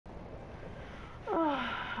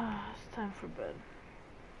time for bed.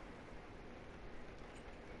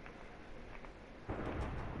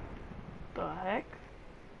 The heck?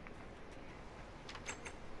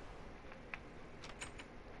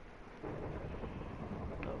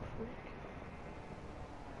 The freak?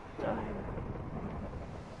 Dying.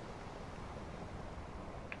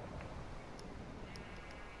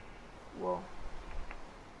 Whoa.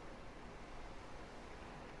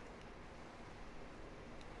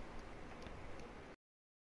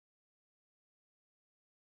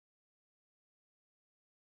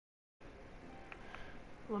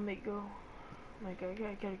 Let me go. Like, I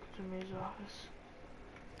gotta go to May's office.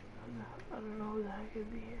 I don't know who the heck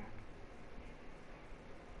could be here.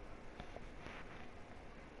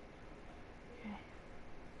 Okay.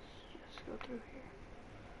 Let's just go through here.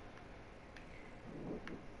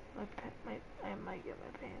 I might get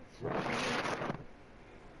my pants.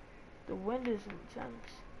 The wind is intense.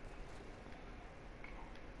 Okay.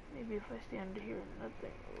 Maybe if I stand here,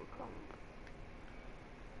 nothing will come.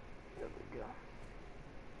 There we go.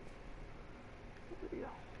 There we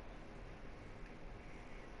go.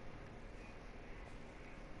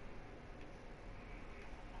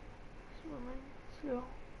 Swimming. Let's go.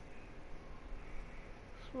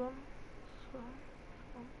 Swim. Swim.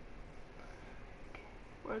 Swim. Okay.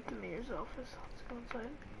 We're at the mayor's office. Let's go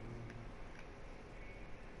inside.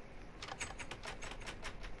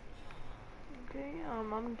 Okay,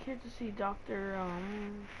 I'm here to see Dr.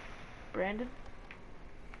 Brandon.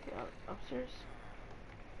 Okay, upstairs.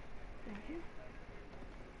 Thank you.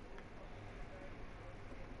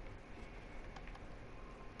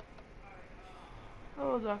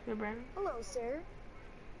 Hello, Dr. Brandon. Hello, sir.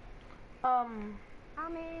 How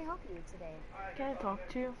may I help you today? Can I talk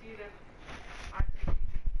to you?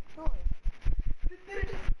 Sure.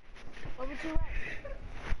 What would you like?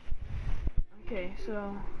 Okay,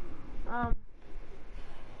 so,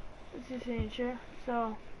 this is signature.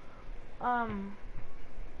 So,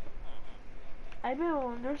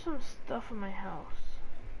 there's some stuff in my house.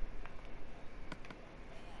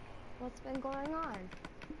 What's been going on?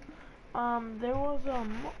 There was,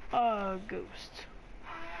 a ghost.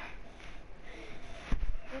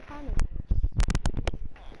 What kind of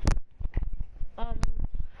ghost?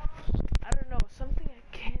 I don't know, something I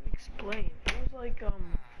can't explain. It was like,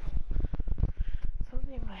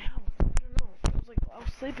 something in my house. I don't know. It was like, I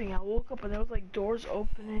was sleeping, I woke up and there was like doors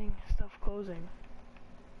opening, stuff closing.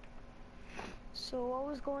 So what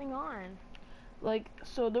was going on? Like,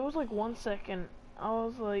 so there was like 1 second, I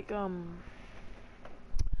was like, I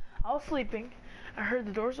was sleeping, I heard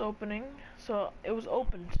the doors opening, so it was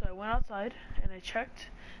open, so I went outside and I checked.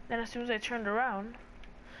 Then as soon as I turned around,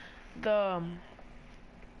 the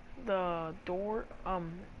door,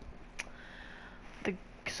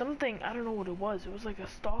 something, I don't know what it was like a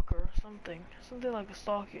stalker or something like a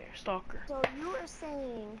stalker. So you were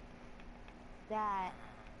saying that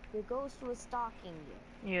the ghost was stalking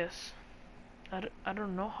you? Yes. I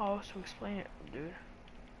don't know how else to explain it, dude.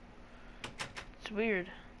 It's weird.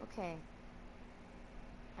 Okay.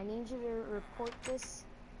 I need you to report this,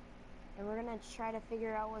 and we're gonna try to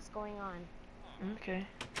figure out what's going on. Okay.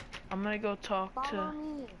 I'm gonna go talk to... Follow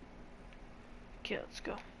me. Okay, let's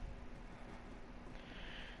go.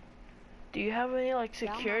 Do you have any, like,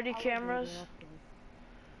 security cameras?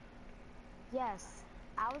 Yes.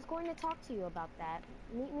 I was going to talk to you about that.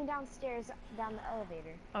 Meet me downstairs, down the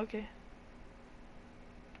elevator. Okay.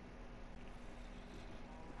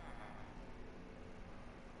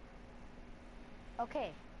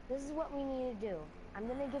 Okay, this is what we need to do. I'm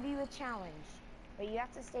gonna give you a challenge, but you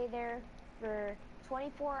have to stay there for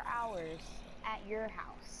 24 hours at your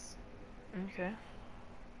house. Okay.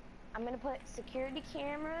 I'm gonna put security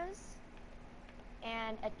cameras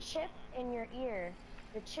and a chip in your ear.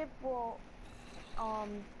 The chip will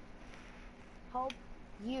help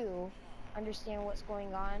you understand what's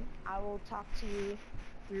going on. I will talk to you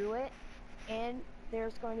through it, and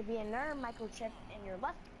there's going to be another microchip in your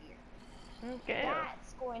left ear. Okay.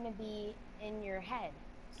 That's going to be in your head,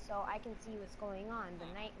 so I can see what's going on, the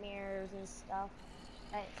nightmares and stuff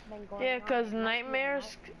that's been going on. Yeah, because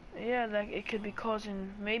nightmares, yeah, like it could be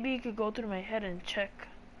causing, maybe you could go through my head and check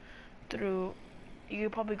through, you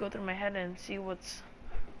could probably go through my head and see what's,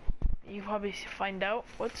 you probably find out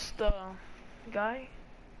what's the guy.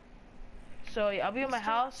 So yeah, I'll be in my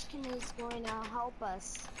house. Mr. is going to help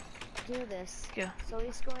us do this. Yeah. So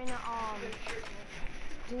he's going to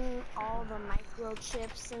do all the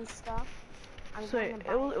microchips and stuff. So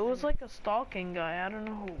it was like a stalking guy. I don't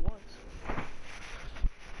know who it was.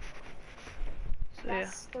 So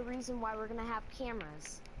that's the reason why we're gonna have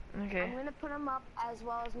cameras. Okay. I'm gonna put them up as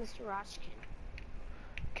well as Mr. Rochkin.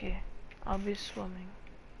 Okay. I'll be swimming.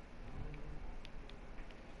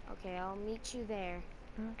 Okay, I'll meet you there.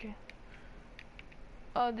 Okay.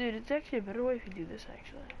 Oh, dude, it's actually a better way if you do this,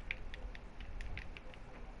 actually.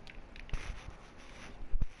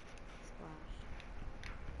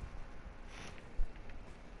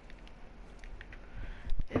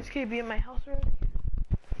 Splash. Is KB at my house already?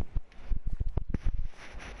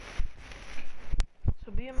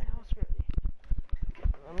 So be at my house already.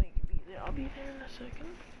 Okay, let me be there. I'll be there in a second.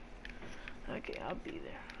 Okay, I'll be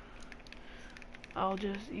there. I'll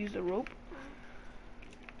just use the rope.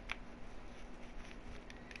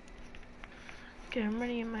 Okay, I'm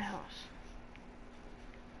ready in my house.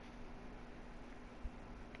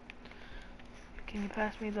 Can you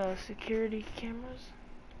pass me the security cameras?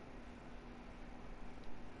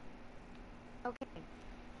 Okay.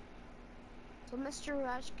 So Mr.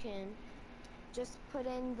 Rushkin just put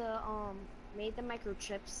in the made the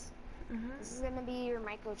microchips. This is gonna be your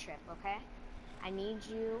microchip, okay? I need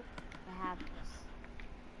you to have this.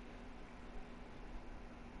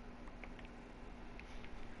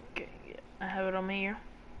 Okay, yeah. I have it on my ear.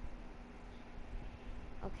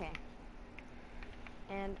 Okay.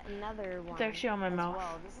 And another one. It's actually on my mouth.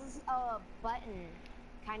 Well. This is a button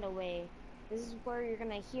kind of way. This is where you're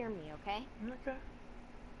gonna hear me, okay? Okay.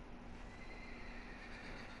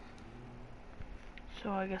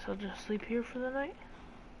 So I guess I'll just sleep here for the night?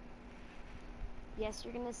 Yes,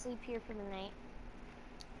 you're gonna sleep here for the night.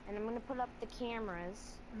 And I'm gonna put up the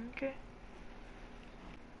cameras. Okay.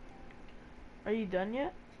 Are you done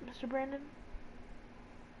yet, Mr. Brandon?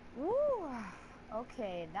 Woo!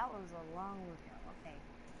 Okay, that was a long workout. Okay.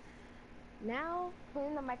 Now, put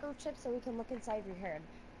in the microchip so we can look inside your head.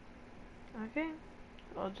 Okay.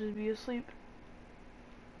 I'll just be asleep.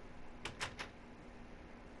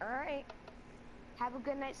 Alright. Have a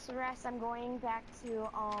good night's rest. I'm going back to,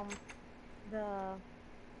 the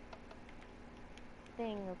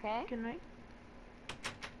thing, okay? Good night.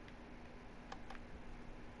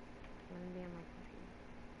 I'm gonna be on my computer.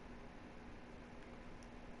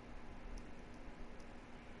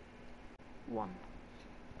 One.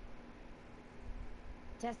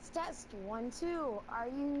 Test, test. 1, 2. Are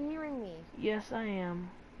you hearing me? Yes, I am.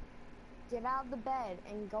 Get out of the bed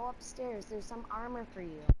and go upstairs. There's some armor for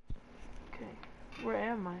you. Okay. Where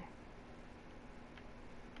am I?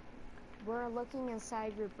 We're looking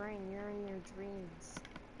inside your brain. You're in your dreams.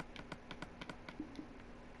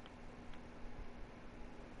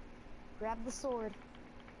 Grab the sword.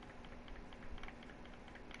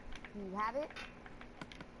 You have it?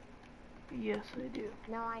 Yes, I do.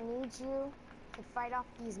 Now I need you to fight off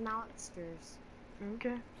these monsters.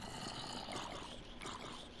 Okay.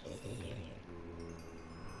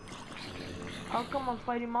 How come I'm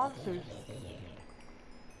fighting monsters?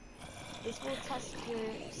 This will test your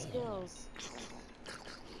skills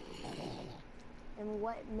and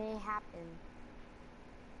what may happen.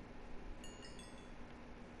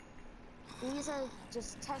 These are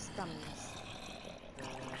just test dummies.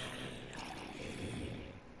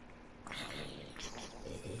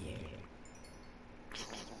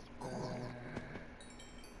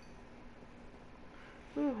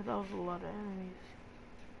 Ooh, that was a lot of enemies.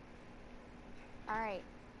 Alright,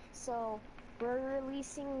 so we're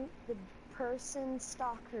releasing the person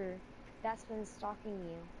stalker that's been stalking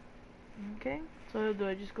you. Okay. So do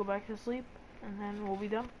I just go back to sleep and then we'll be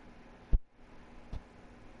done?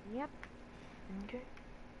 Yep. Okay.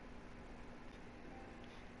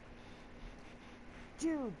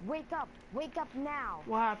 Dude, wake up! Wake up now!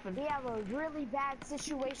 What happened? We have a really bad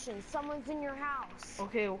situation. Someone's in your house.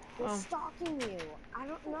 Okay. They're stalking you. I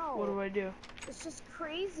don't know. What do I do? It's just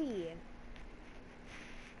crazy.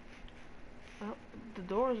 Oh, the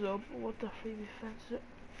door's open. What the freak fence?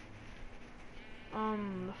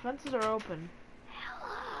 The fences are open.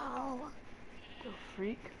 Hello. The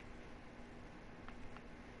freak.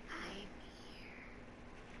 I'm here.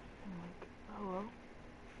 I'm like, hello.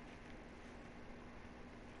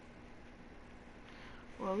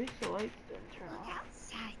 Well, at least the lights didn't turn Look off.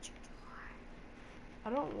 outside your door. I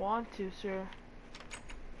don't want to, sir.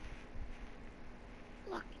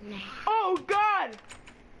 Look now. Oh God!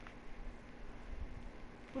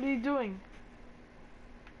 What are you doing?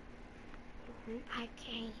 The freak? I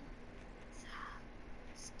came to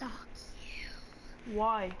stalk you.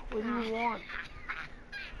 Why? What do you want?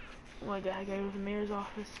 Oh my God! I gotta go to the mayor's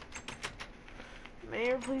office.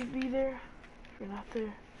 Mayor, please be there. If you're not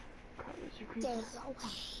there, crap, Mr. Creeper. Stay away.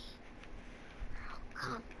 I'll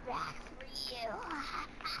come back for you.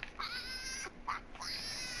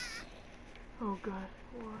 Oh God,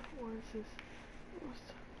 what is this?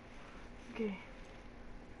 Okay.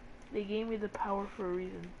 They gave me the power for a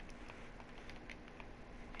reason.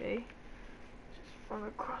 Okay. Just run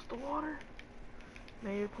across the water.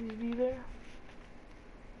 Mayor, please be there.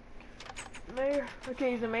 Mayor.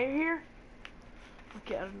 Okay, is the mayor here?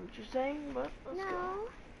 Okay, I don't know what you're saying, but let's go.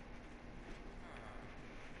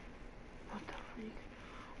 What the freak?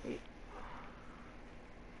 Wait.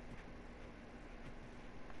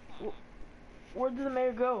 Where did the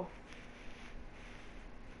mayor go?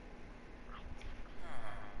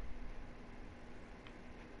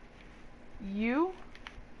 You?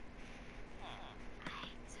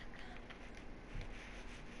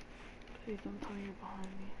 Please don't tell me you're behind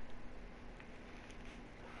me.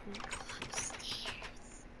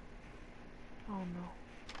 Upstairs. Oh no.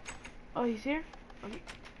 Oh, he's here? Okay.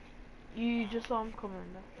 You just saw him coming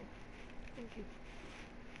in. Okay. Thank you.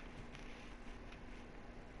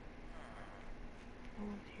 No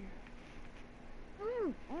one's here.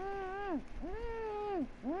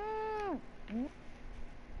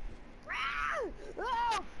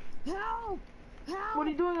 Help! Help! What are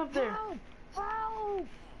you doing up there? Help! Help!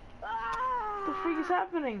 What the freak is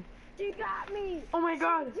happening? She got me! Oh my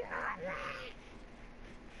god! She got me!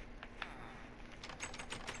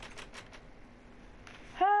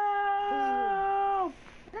 Help!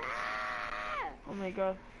 Oh my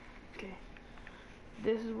god. Okay.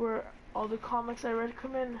 This is where all the comics I read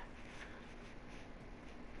come in.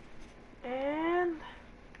 And...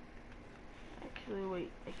 Actually,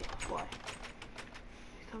 wait. I can't fly.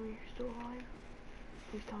 Please tell me you're still alive.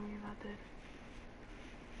 Please tell me you're not dead.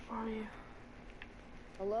 Where are you?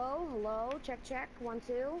 Hello? Hello? Check, check. 1,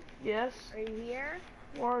 2. Yes? Are you here?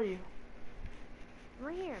 Where are you? I'm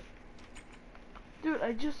right here. Dude,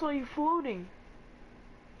 I just saw you floating.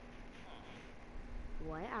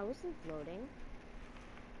 What? I wasn't floating.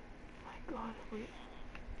 My god, wait.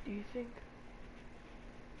 Do you think?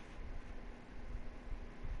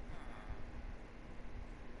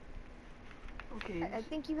 Okay. I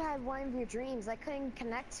think you had one of your dreams. I couldn't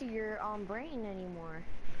connect to your brain anymore.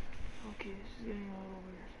 Okay, this is getting a little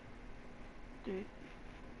weird. Dude.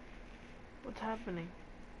 What's happening?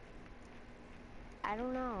 I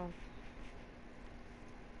don't know.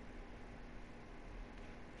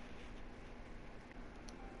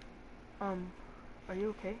 Are you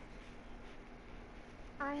okay?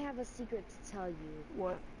 I have a secret to tell you.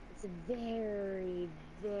 What? It's very,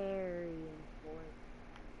 very important.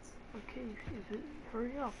 Okay,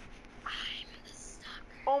 hurry up. I'm the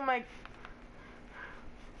stalker. Oh my... Oh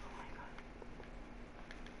my god.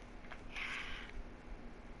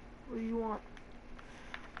 What do you want?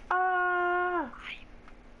 Ah! I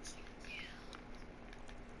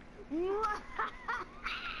knew that.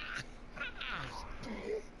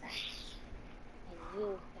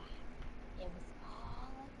 It was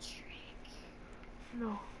all a trick.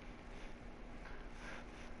 No.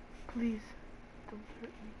 Please, don't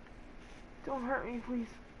hurt me. Don't hurt me, please.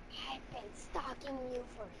 I've been stalking you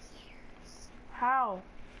for years. How?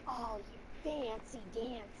 All you fancy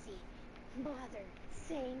dancy mother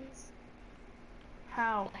things.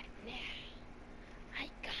 How? But now, I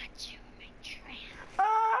got you in my trap.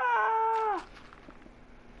 Ah!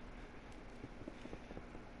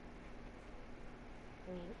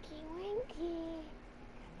 Winky, winky.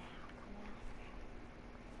 Come out, come out.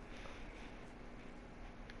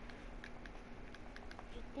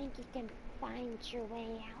 You think you can find your way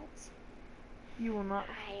out? You will not.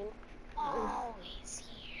 I'm always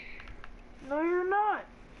here. No, you're not.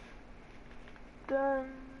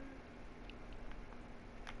 Done.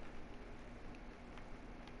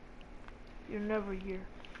 You're never here.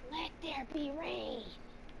 Let there be rain.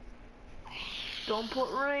 Don't put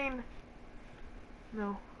rain.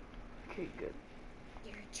 No. Okay, good.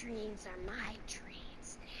 Your dreams are my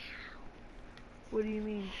dreams now. What do you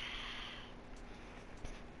mean?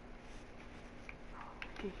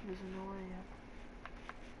 Okay, he doesn't know where I am.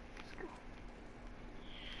 Let's go.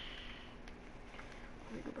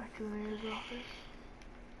 Let me go back to the mayor's office.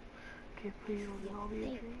 Okay, please don't all be a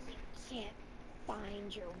dream. You can't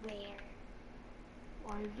find your where.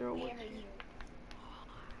 Why is there a Where witch?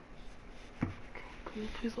 you Okay,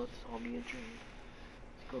 please let this all be a dream.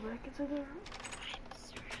 Let's go back into the room. I'm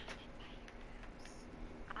surrounded by your house.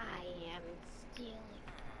 I am stealing.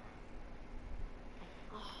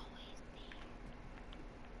 I'm always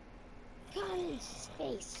there. Come and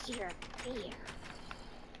face your fear.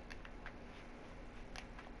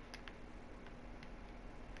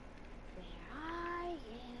 Where are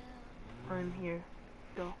you? I'm here.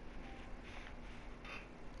 Go.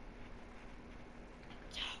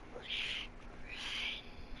 Don't run.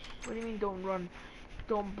 What do you mean don't run?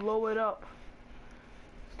 Don't blow it up.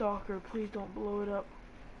 Stalker, please don't blow it up.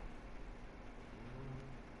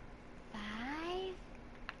 5,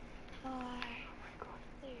 4, Oh my god.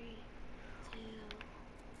 3, 2,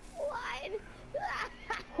 1.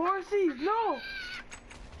 horsies! No!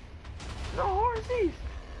 No horsies!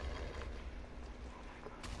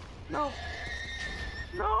 No!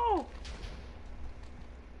 No!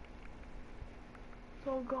 It's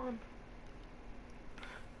all gone.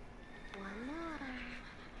 One more.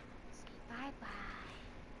 Say bye-bye.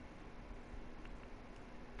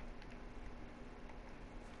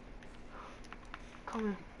 Come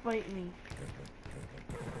and fight me.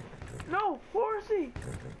 No! Horsey!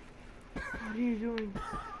 What are you doing?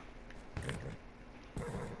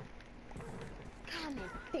 Come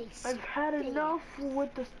and face I've your had fears. enough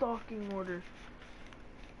with the stalking order.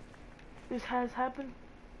 This has happened.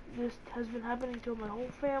 This has been happening to my whole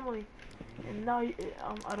family, and now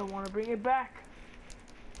I don't want to bring it back.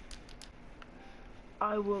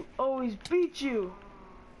 I will always beat you.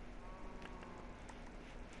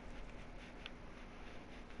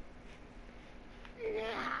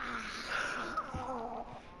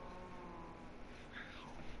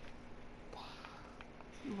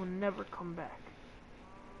 You will never come back.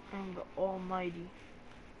 I am the Almighty.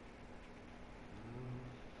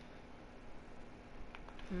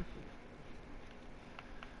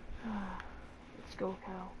 Let's go,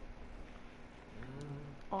 Cal.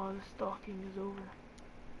 All the stalking is over.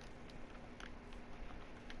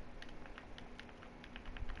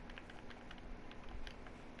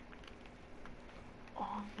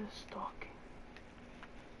 All the stalking.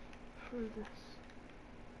 For this.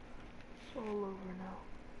 It's all over now.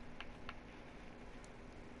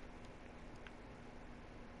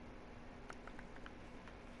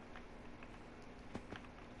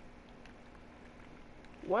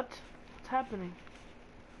 What? What's happening?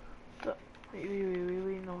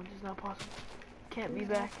 Wait, no, this is not possible. Can't be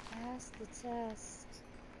back. Pass the test.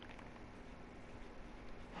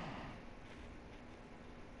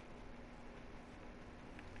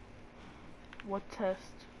 What test?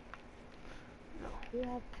 No. You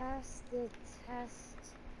have passed the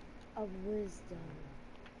test of wisdom.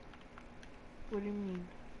 What do you mean?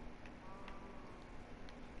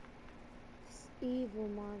 This evil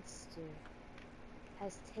monster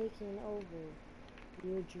has taken over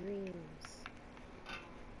your dreams.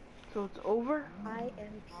 So it's over? I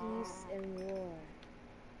am peace and war.